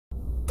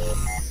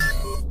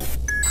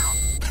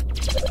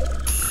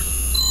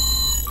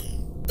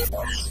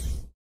Alright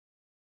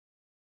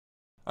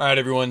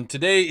everyone,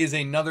 today is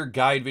another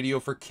guide video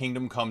for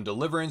Kingdom Come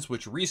Deliverance,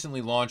 which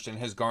recently launched and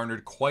has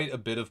garnered quite a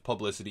bit of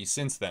publicity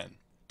since then.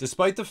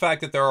 Despite the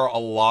fact that there are a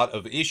lot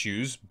of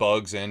issues,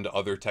 bugs, and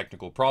other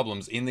technical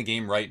problems in the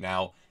game right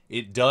now,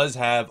 it does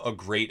have a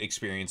great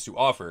experience to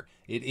offer.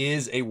 It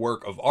is a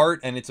work of art,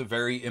 and it's a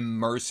very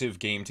immersive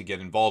game to get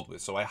involved with,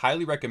 so I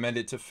highly recommend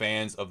it to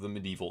fans of the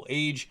medieval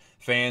age,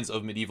 fans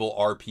of medieval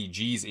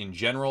RPGs in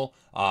general,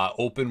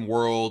 open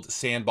world,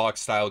 sandbox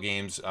style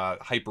games,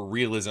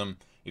 hyper-realism.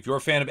 If you're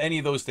a fan of any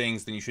of those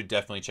things, then you should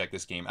definitely check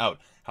this game out.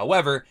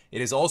 However, it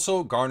has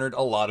also garnered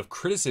a lot of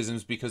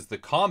criticisms because the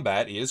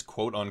combat is,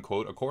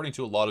 quote-unquote, according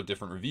to a lot of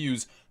different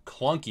reviews,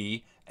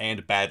 clunky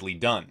and badly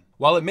done.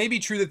 While it may be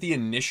true that the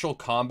initial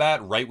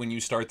combat right when you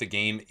start the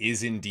game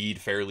is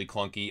indeed fairly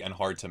clunky and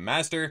hard to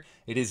master,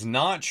 it is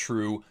not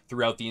true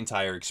throughout the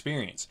entire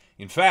experience.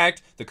 In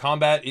fact, the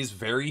combat is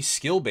very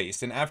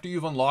skill-based, and after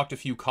you've unlocked a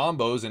few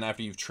combos and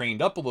after you've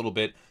trained up a little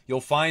bit,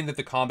 you'll find that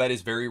the combat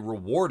is very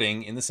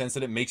rewarding in the sense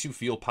that it makes you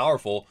feel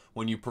powerful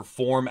when you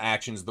perform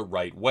actions the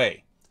right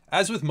way.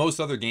 As with most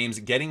other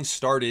games, getting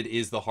started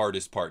is the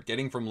hardest part.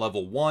 Getting from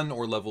level 1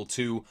 or level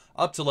 2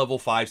 up to level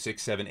 5,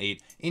 6, 7,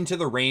 8 into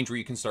the range where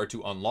you can start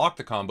to unlock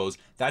the combos,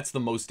 that's the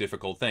most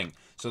difficult thing.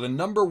 So the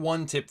number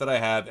one tip that I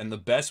have and the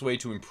best way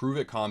to improve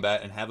at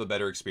combat and have a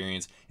better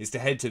experience is to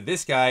head to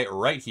this guy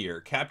right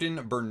here,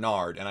 Captain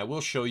Bernard, and I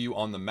will show you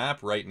on the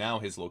map right now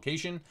his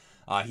location.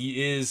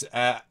 He is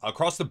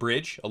across the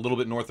bridge, a little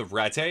bit north of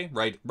Rattay,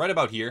 right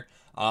about here.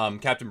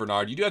 Captain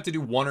Bernard. You do have to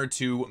do 1 or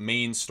 2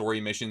 main story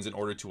missions in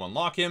order to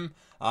unlock him,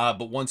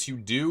 but once you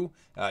do,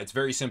 it's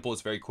very simple,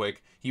 it's very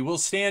quick. He will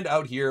stand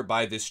out here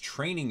by this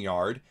training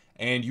yard,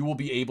 and you will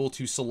be able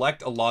to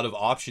select a lot of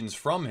options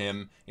from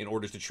him in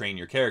order to train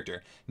your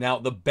character. Now,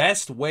 the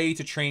best way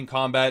to train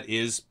combat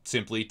is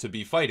simply to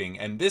be fighting,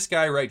 and this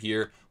guy right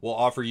here will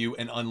offer you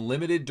an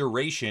unlimited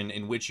duration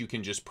in which you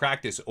can just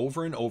practice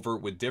over and over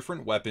with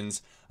different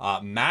weapons,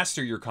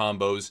 master your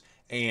combos,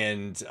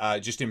 and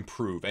just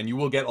improve, and you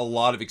will get a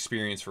lot of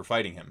experience for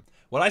fighting him.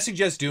 What I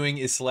suggest doing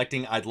is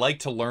selecting I'd like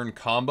to learn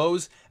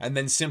combos and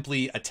then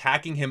simply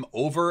attacking him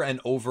over and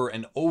over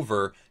and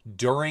over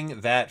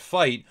during that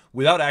fight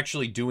without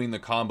actually doing the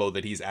combo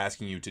that he's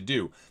asking you to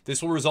do.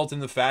 This will result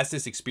in the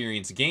fastest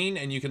experience gain,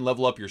 and you can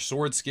level up your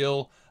sword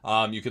skill,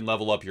 you can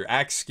level up your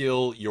axe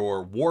skill,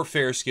 your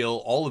warfare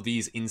skill, all of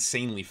these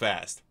insanely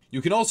fast.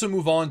 You can also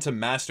move on to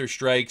Master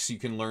Strikes. You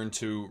can learn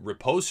to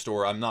riposte,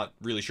 or I'm not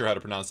really sure how to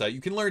pronounce that.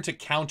 You can learn to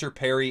counter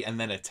parry and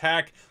then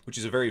attack, which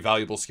is a very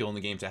valuable skill in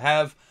the game to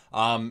have.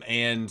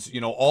 And, you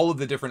know, all of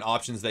the different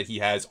options that he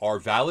has are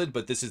valid,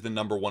 but this is the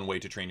number one way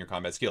to train your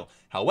combat skill.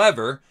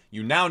 However,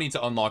 you now need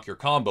to unlock your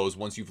combos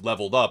once you've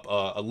leveled up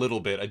a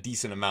little bit, a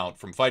decent amount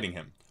from fighting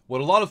him. What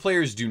a lot of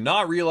players do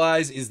not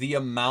realize is the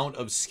amount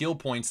of skill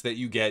points that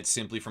you get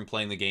simply from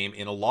playing the game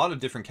in a lot of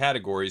different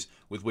categories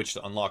with which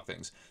to unlock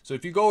things. So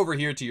if you go over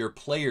here to your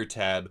player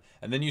tab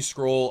and then you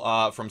scroll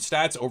from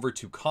stats over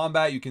to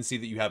combat, you can see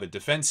that you have a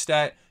defense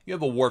stat, you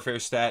have a warfare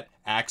stat,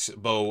 axe,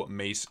 bow,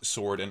 mace,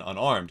 sword, and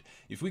unarmed.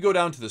 If we go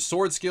down to the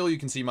sword skill, you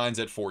can see mine's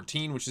at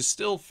 14, which is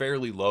still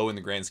fairly low in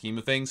the grand scheme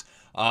of things.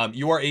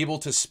 You are able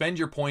to spend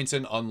your points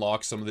and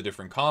unlock some of the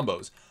different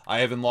combos. I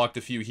have unlocked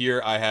a few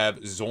here. I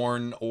have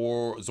Zorn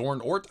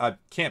Ort, I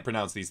can't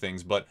pronounce these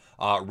things, but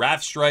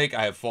Wrath Strike,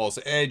 I have False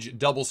Edge,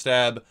 Double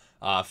Stab,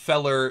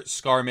 Feller,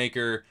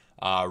 Scarmaker,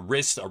 a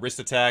wrist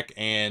attack,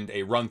 and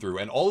a run through.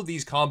 And all of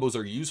these combos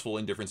are useful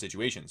in different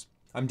situations.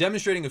 I'm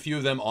demonstrating a few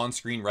of them on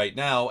screen right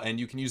now, and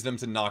you can use them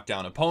to knock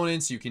down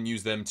opponents. You can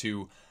use them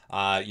to,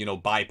 you know,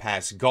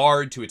 bypass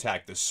guard, to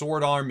attack the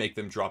sword arm, make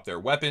them drop their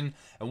weapon.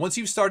 And once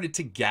you've started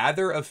to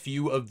gather a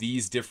few of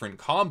these different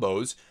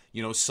combos,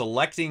 you know,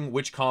 selecting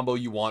which combo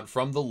you want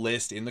from the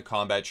list in the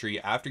combat tree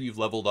after you've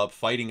leveled up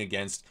fighting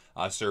against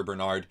Sir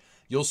Bernard,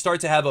 you'll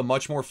start to have a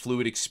much more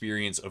fluid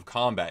experience of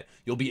combat.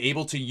 You'll be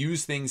able to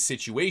use things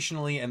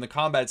situationally, and the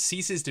combat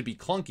ceases to be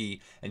clunky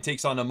and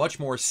takes on a much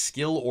more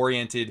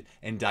skill-oriented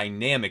and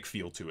dynamic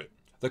feel to it.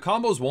 The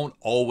combos won't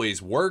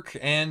always work,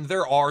 and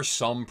there are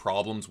some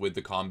problems with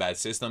the combat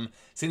system,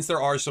 since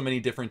there are so many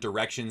different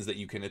directions that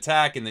you can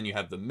attack, and then you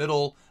have the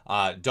middle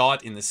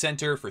dot in the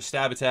center for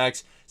stab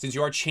attacks. Since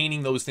you are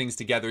chaining those things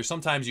together,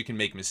 sometimes you can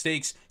make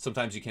mistakes,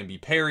 sometimes you can be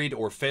parried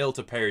or fail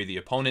to parry the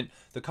opponent.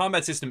 The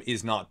combat system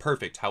is not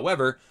perfect.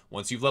 However,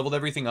 once you've leveled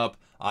everything up,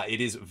 it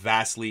is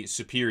vastly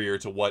superior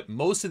to what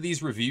most of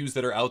these reviews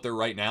that are out there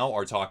right now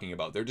are talking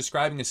about. They're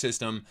describing a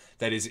system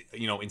that is,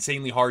 you know,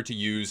 insanely hard to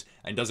use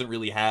and doesn't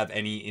really have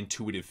any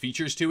intuitive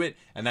features to it,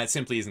 and that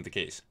simply isn't the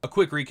case. A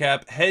quick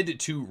recap: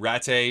 head to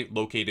Rattay,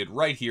 located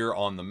right here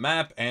on the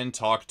map, and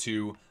talk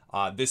to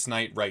this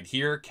knight right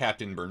here,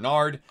 Captain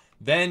Bernard.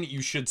 Then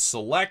you should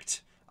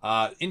select,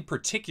 in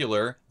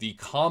particular, the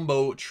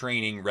combo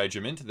training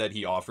regiment that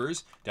he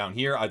offers. Down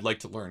here, I'd like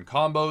to learn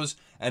combos.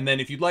 And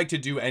then if you'd like to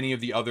do any of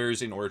the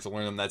others in order to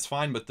learn them, that's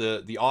fine. But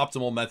the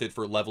optimal method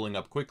for leveling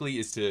up quickly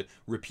is to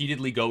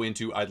repeatedly go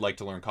into I'd like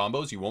to learn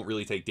combos. You won't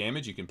really take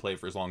damage. You can play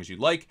for as long as you'd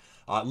like.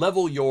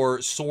 Level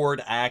your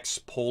sword, axe,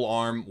 pole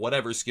arm,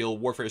 whatever skill,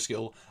 warfare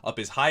skill, up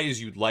as high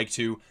as you'd like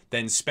to.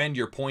 Then spend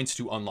your points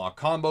to unlock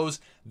combos.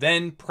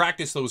 Then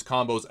practice those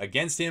combos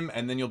against him,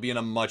 and then you'll be in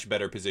a much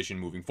better position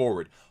moving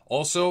forward.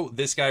 Also,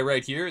 this guy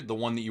right here, the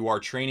one that you are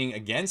training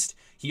against,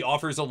 he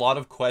offers a lot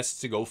of quests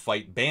to go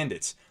fight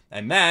bandits.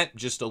 And that,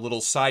 just a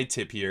little side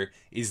tip here,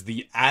 is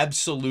the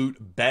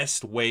absolute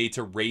best way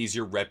to raise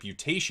your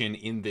reputation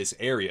in this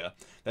area.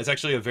 That's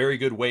actually a very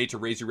good way to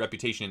raise your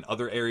reputation in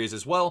other areas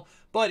as well,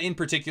 but in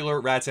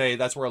particular, Rate,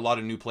 that's where a lot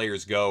of new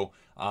players go,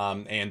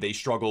 and they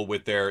struggle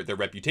with their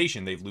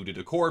reputation. They've looted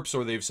a corpse,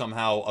 or they've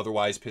somehow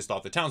otherwise pissed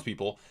off the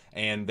townspeople,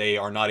 and they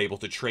are not able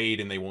to trade,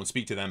 and they won't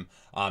speak to them.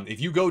 If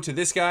you go to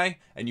this guy,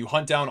 and you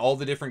hunt down all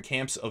the different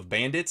camps of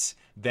bandits,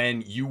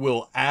 then you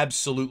will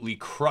absolutely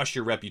crush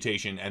your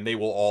reputation, and they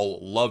will all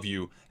love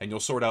you, and you'll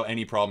sort out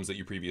any problems that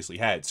you previously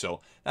had. So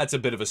that's a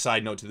bit of a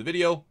side note to the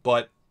video,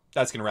 but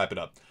that's going to wrap it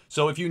up.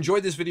 So if you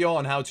enjoyed this video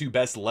on how to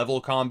best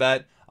level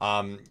combat,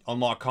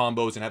 unlock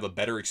combos, and have a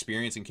better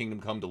experience in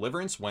Kingdom Come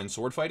Deliverance when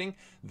sword fighting,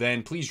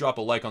 then please drop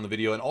a like on the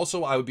video. And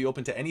also, I would be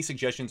open to any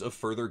suggestions of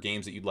further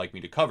games that you'd like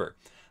me to cover.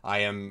 I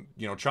am,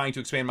 trying to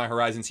expand my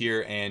horizons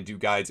here and do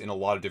guides in a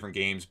lot of different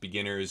games,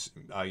 beginners,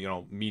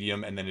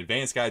 medium, and then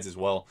advanced guides as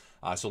well.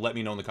 So let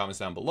me know in the comments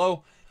down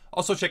below.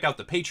 Also, check out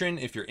the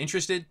Patreon if you're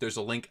interested. There's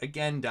a link,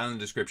 again, down in the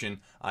description.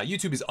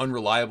 YouTube is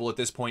unreliable at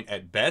this point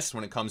at best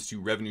when it comes to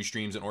revenue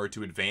streams in order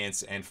to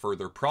advance and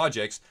further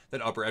projects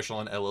that Upper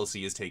Echelon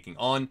LLC is taking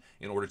on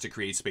in order to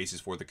create spaces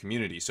for the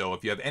community. So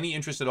if you have any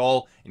interest at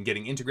all in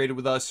getting integrated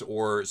with us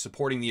or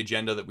supporting the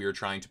agenda that we are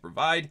trying to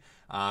provide,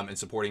 and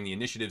supporting the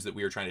initiatives that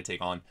we are trying to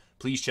take on,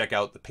 please check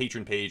out the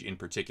Patreon page in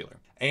particular.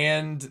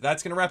 And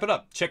that's going to wrap it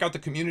up. Check out the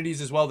communities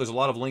as well. There's a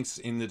lot of links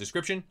in the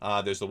description.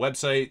 There's the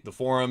website, the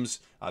forums,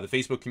 the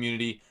Facebook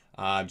community.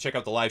 Check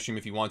out the live stream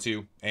if you want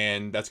to.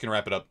 And that's going to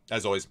wrap it up.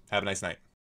 As always, have a nice night.